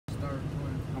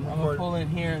pull in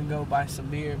here and go buy some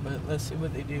beer, but let's see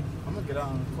what they do. I'm gonna get out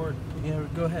on the court. Yeah,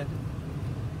 go ahead.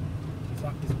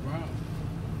 Fuck this brown.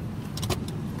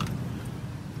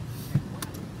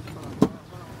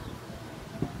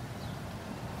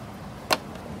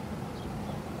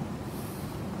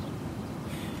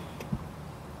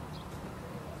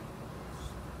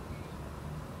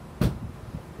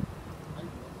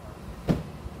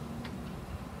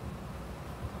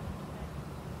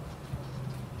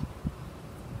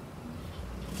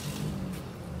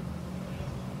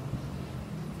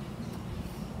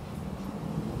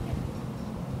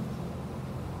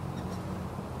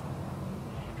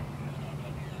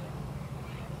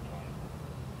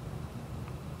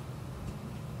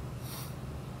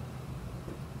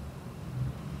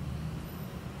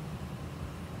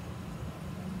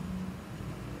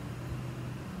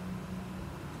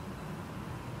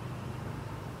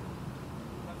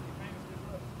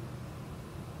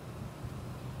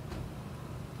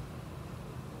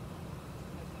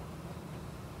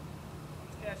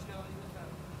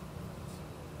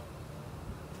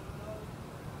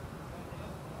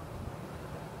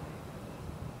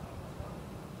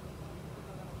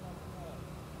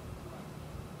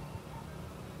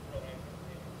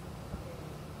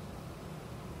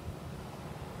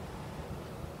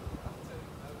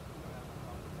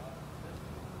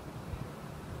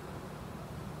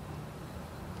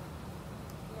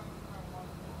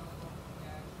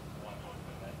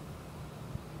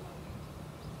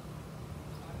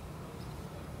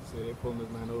 Say they pulling this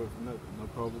man over for nothing. No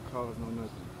probable cause, no nothing.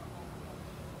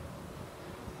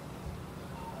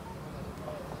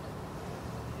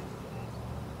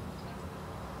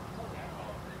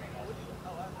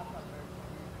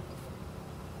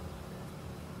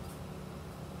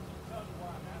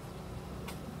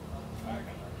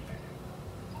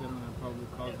 They don't have probable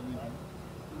cause or anything.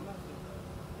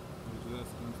 They're just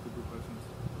asking stupid questions.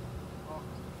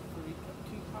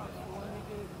 Two cops for one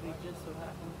nigga, they just so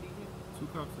happen to be here. Two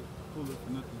cops that pulled it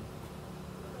for nothing.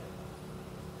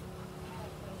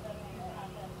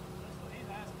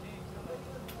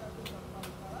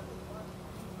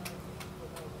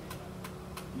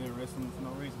 They're arresting him for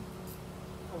no reason.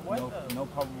 For what? No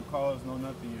probable cause, no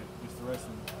nothing. You're just arresting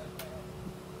him.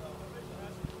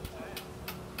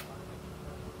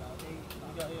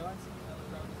 You got your license?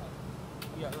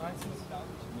 You got a license? No.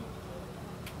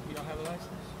 You don't have a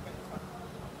license?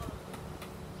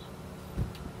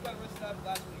 You got arrested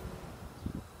last week.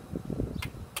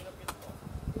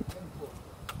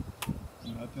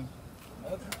 Nothing.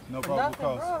 No For probable nothing,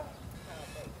 cause. bro.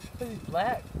 Because he's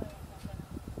black.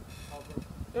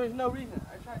 There's no reason.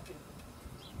 I tried to.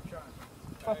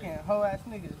 Fucking hoe ass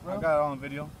niggas, bro. I got it on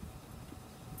video.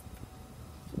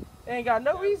 They ain't got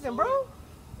no reason, bro.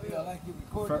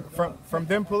 From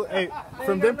them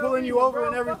pulling you over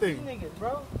and everything. Fuck these niggas,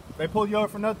 bro. They pulled you over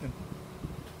for nothing.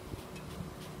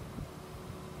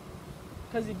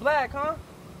 Cause he black, huh?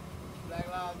 Black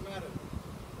Lives Matter.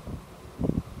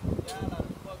 Y'all not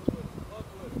fuck with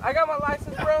it. I got my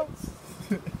license, bro.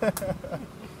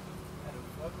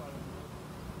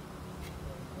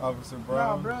 Officer Nah,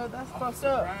 Brown. bro, that's fucked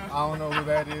up. I don't know who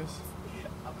that is.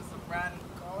 Officer Brown in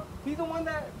the car. He's the one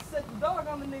that set the dog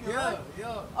on the nigga, Yeah, right?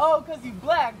 yeah. Oh, cause he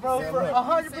black, bro. Yeah, For look.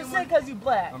 100% cause you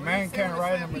black. A man can't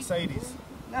ride a Mercedes.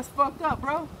 That's fucked up,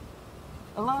 bro.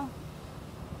 Hello?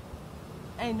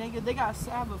 Hey, nigga, they got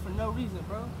Saba for no reason,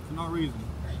 bro. For no reason.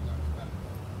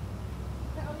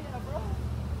 Hell yeah, bro.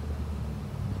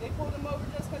 They pulled him over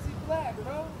just cause he's black,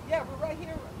 bro. Yeah, we're right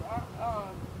here.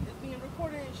 It's being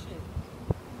recorded and shit.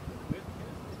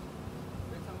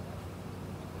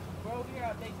 Bro, we are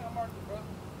at Baytown Market, bro.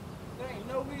 There ain't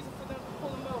no reason for them to pull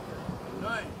him over.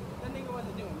 None. That nigga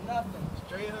wasn't doing nothing.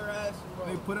 Straight harassing, bro.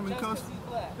 They put him in Just cuffs. cause he's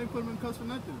black. They put him in cuffs for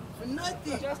nothing. For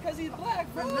nothing. Just cause he's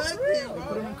black, bro. For It's nothing, real. They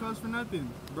put him in cuffs for nothing.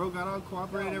 Bro got all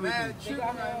cooperated, everything. They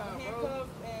got him handcuffed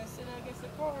and sitting against the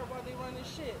car while they running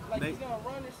shit. Like he's gonna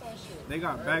run or some shit. They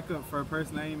got backup for a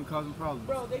person that ain't even causing problems.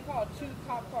 Bro, they called 2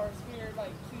 cop cars here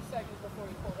like 2 seconds before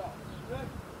he pulled off.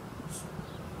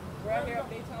 Right here at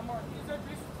Baytown Market.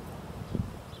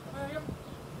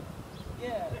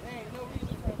 Yeah, there ain't no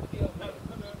reason for him to be over there.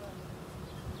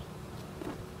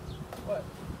 What?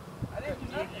 I didn't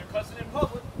do nothing. You're cussing in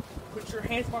public. Put your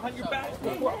hands behind your back.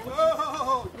 For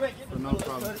no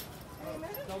problem.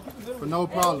 For no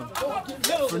problem.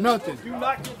 For nothing. Do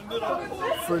not get in the middle of it.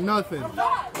 For nothing.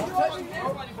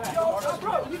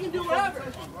 Bro, you can do whatever.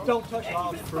 Don't touch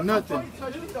me. For nothing.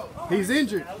 He's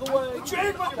injured. Put your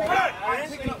hands on your back.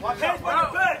 Hands on your back.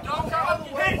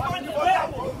 Hands on your back.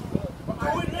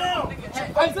 Do it now.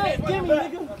 Isaiah, give me,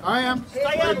 nigga. I am.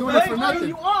 They're doing it for nothing.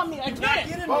 You on me? I You're not can't.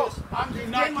 getting this. I'm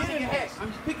just getting my nigga head.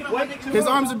 I'm just picking up my nigga. His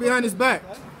arms are behind his back.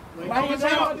 My hands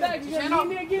on my back. You gonna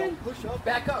need me again?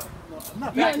 Back up.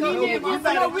 You gonna need me again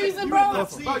for no reason, bro?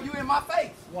 Bro, you in my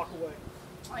face. Walk away.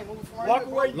 I ain't moving from Walk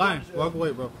away. Lion, walk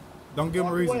away, bro. Don't give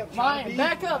him a reason. Lion,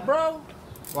 back up, bro.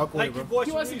 Walk away, Like your bro. voice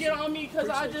He wants to get on me because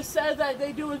I just said that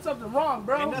they doing something wrong,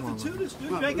 bro. Ain't nothing to this, dude.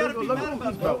 You ain't gotta be mad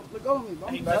about it, bro. Look over me, bro.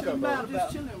 Ain't I'm nothing mad. mad I'm about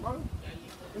just it. chilling, bro.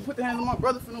 Don't put the hands on my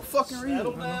brother for no fucking reason.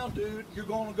 Settle down, dude. You're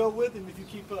gonna go with him if you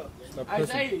keep up. Stop pushing.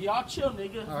 Isaiah, y'all chill,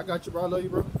 nigga. I got you, bro. I love you,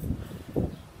 bro.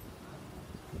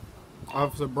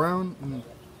 Officer Brown and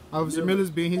Officer Miller's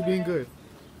he's being good.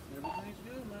 Everything's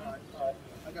good, man.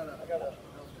 I gotta.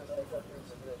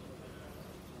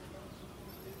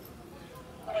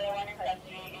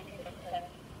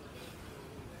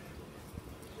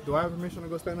 Do I have permission to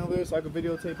go stand over there so I can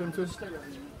videotape him too? You're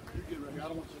good right here. I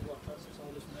don't want you to walk past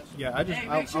all this mess. Yeah, I just. Hey,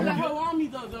 make sure that hoe on me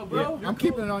though, bro. I'm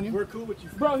keeping it on you. We're cool with you.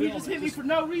 Bro, he just hit me for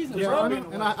no reason, Yeah, bro. I know,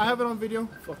 and I have it on video.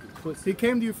 Fucking pussy. He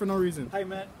came to you for no reason. Hey,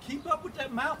 man, keep up with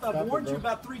that mouth. I've Stop it, warned you bro.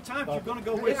 about 3 times. You're gonna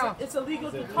go with it. It's illegal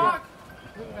to talk.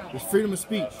 It's freedom of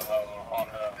speech.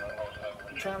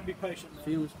 I'm trying to be patient, man.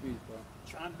 Freedom of speech, bro.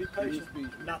 Trying to be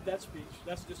patient. Not that speech.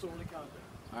 That's disorderly conduct.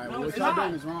 All right, No, well, it's what y'all not.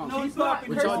 doing is wrong. No, it's Keep up not.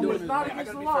 and y'all Cursing doing is is not wrong. I against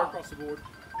gotta the be fair law. across the board.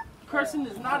 Cursing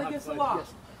is not against the law.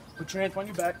 Yes. Put your hands on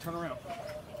your back. Turn around.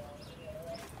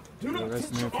 Do not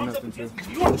arresting put him for your arms up nothing, against too.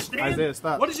 me. Do you understand? Isaiah,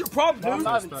 stop. What is your problem, dude? I'm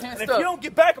Stop. not And tensed if you up. don't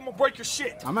get back, I'm gonna break your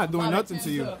shit. I'm not doing nothing to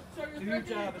you. Do your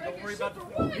job and don't worry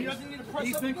about the. He doesn't need to press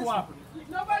He's up been against cooperative.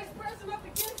 Nobody's pressing up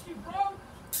against you, bro.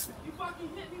 You fucking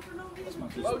hit me for no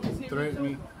reason. Threatened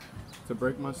me to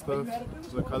break my stuff.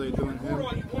 Look how they doing you. him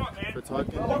All you want, man. for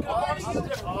talking. Look how hard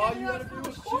he is. All you gotta do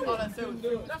is chill. All that That's the only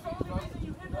reason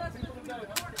you hit us.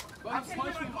 But I'm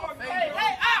punching you in my face.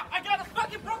 Hey, ow! I got a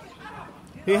fucking broken.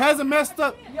 He has a messed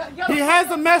up. He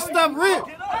has a messed up rib.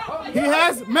 He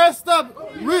has messed up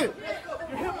rib.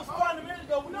 Your hip was fine a minute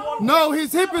ago when you wanted No,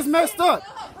 his hip is messed up.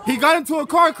 He got into a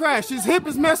car crash. His hip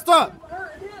is messed up.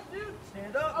 Dude. to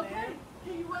stand up, man.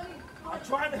 Can you let me? I'm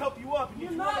trying to help you up. And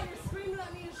You're if you not. want You're screaming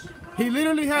at me and shit, bro. He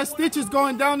literally has stitches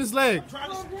going down his leg.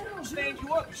 trying to stand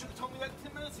you up, you should have told me that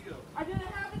 10 minutes ago. I didn't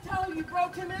have to tell you, bro.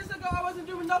 10 minutes ago, I wasn't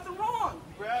doing nothing wrong.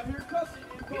 We're out here cussing.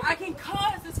 I can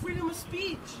cuss. It's freedom of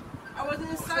speech. I wasn't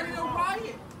inciting a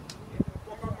riot.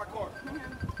 Walk out of my car.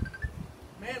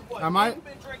 Man, what? Am I- You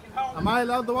been drinking how Am I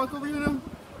allowed to walk over here now?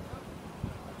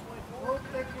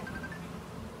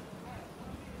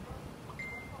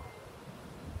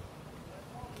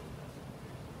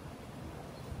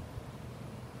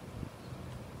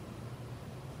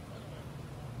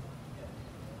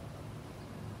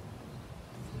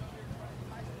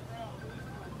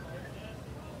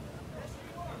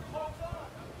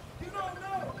 You don't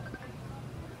know.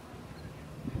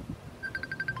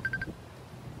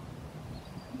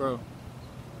 Bro,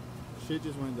 shit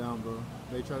just went down, bro.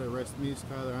 They tried to arrest me,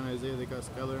 Skylar, and Isaiah. They got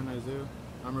Skylar and Isaiah.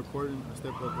 I'm recording. I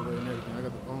stepped up there and everything. I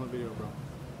got the whole video, bro.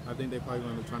 I think they probably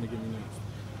gonna be trying to get me next.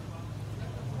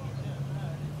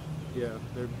 Yeah,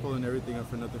 they're pulling everything up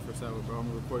for nothing for Skylar, bro.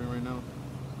 I'm recording right now.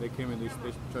 They came and they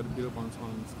tried to beat up on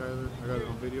Skylar. I got it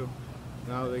on video.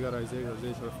 Now they got Isaiah.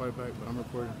 Isaiah tried to fight back, but I'm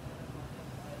recording.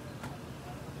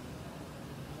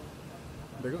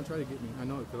 They're gonna try to get me. I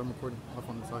know it because I'm recording off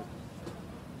on the side.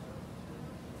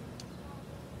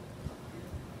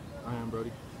 I am,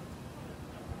 Brody.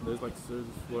 There's what?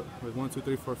 There's 1, 2,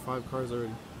 3, 4, 5 cars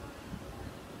already.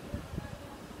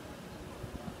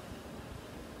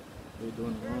 They're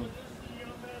doing it wrong.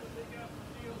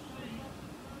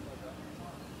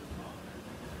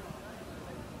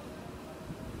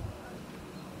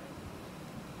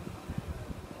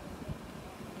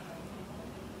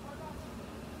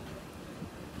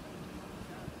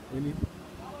 We need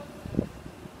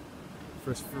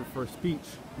for speech.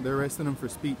 They're arresting him for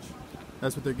speech.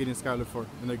 That's what they're getting Skylar for,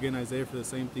 and they're getting Isaiah for the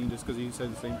same thing, just because he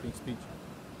said the same thing, speech.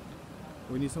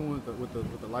 We need someone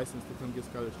with the license to come get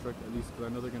Skylar struck at least,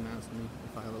 because I know they're gonna ask me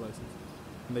if I have a license.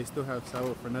 And they still have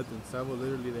Savo for nothing. Savo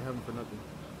literally they have him for nothing.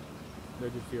 They're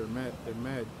just here mad. They're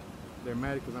mad. They're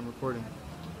mad because I'm recording.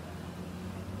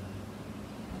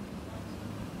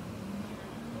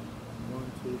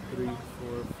 One, two, three,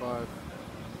 four, five.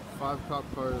 5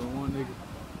 cop cars and 1 nigga.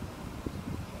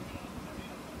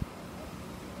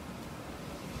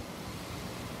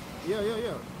 Yeah.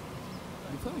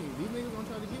 I'm telling you, these niggas gonna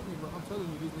try to get me, bro. I'm telling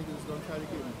you, these niggas is gonna try to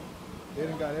get me. They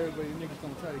done got everybody, these niggas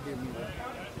gonna try to get me, bro.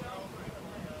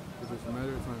 It's just a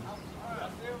matter of time.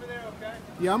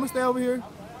 Yeah, I'm gonna stay over here.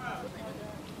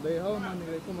 They hold my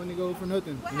nigga, they put my nigga over for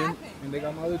nothing. And they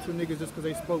got my other 2 niggas just because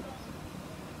they spoke.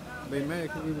 They mad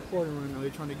because we recording right now, they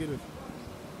trying to get us.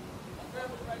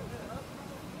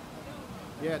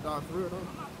 Yeah, dog, for real,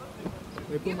 dog.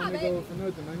 They put my nigga over for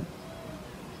nothing, man.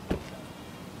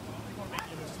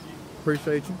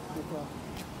 Appreciate you.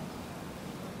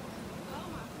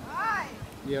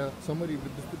 Yeah, somebody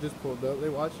just pulled up. They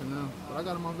watching now. But I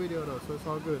got them on video though, so it's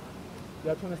all good.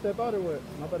 Y'all trying to step out or what?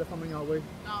 My bad if I'm in y'all way.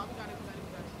 No, we got it.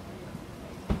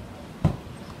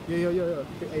 Yeah.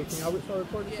 Hey, can y'all start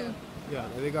recording too? Yeah,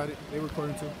 they got it. They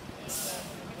recording too.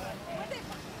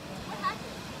 What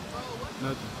happened?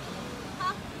 Nothing.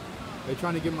 Huh? They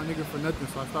trying to get my nigga for nothing,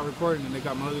 so I start recording and they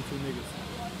got my other two niggas.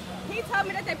 He told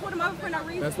me that they pulled him over for no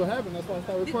reason. That's what happened. That's why I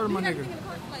started recording my nigga.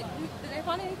 Did they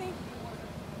find anything?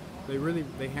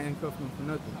 They handcuffed him for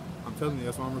nothing. I'm telling you,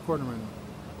 that's why I'm recording right now.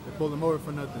 They pulled him over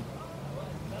for nothing.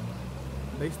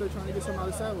 They still trying to get something out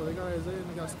of Sabo. They got Isaiah and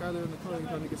they got Skyler in the car. They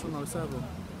trying to get something out of Sabo.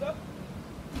 Why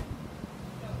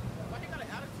they got an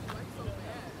attitude like so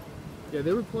bad? Yeah,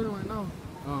 they're recording right now.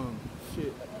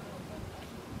 Shit.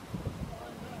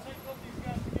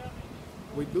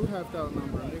 We do have that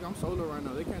number. Nigga, I'm solo right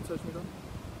now. They can't touch me though.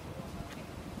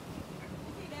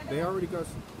 They already got.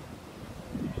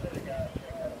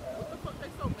 What the fuck they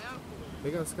so mad for?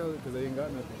 They got Skyler because they ain't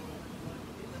got nothing.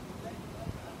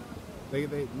 They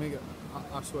make it.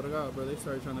 I swear to God, bro. They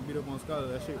started trying to beat up on Skyler.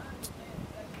 That shit.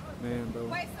 Man, bro.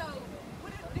 Wait, so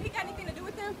did he got anything to do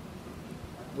with them?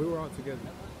 We were all together,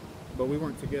 but we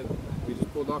weren't together. We just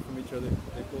pulled off from each other.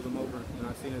 They pulled him over, and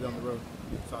I seen it down the road.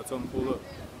 So I told him pull up.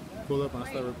 Pull up, and I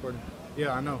started recording.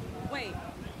 Yeah, I know. Wait,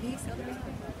 did he sell the business?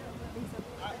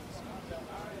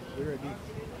 We're at D.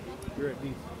 We're at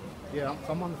D. Yeah,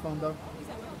 I'm on the phone though.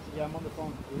 Yeah, I'm on the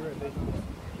phone. We're at D.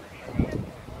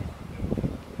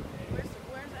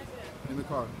 Where's Isaiah? In the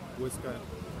car with Sky.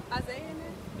 Isaiah in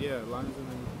there? Yeah, Lions in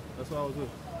there. That's what I was with.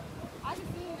 I just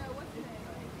seen what's his name?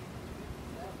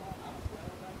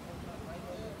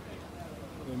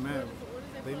 They mad.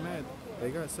 They mad. They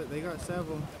got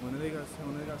Savo. When they got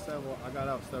Savo, I got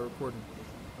out, started recording.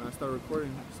 When I started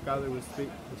recording, Skyler was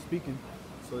speaking,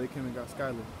 so they came and got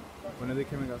Skyler. When they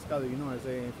came and got Skyler, you know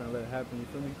Isaiah ain't finna let it happen. You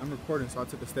feel me? I'm recording, so I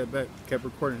took a step back, kept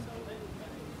recording.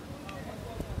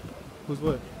 Who's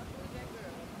what?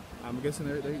 I'm guessing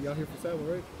y'all here for Savo,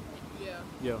 right? Yeah.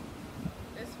 Yeah.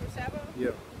 That's for Sabo?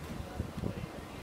 Yeah.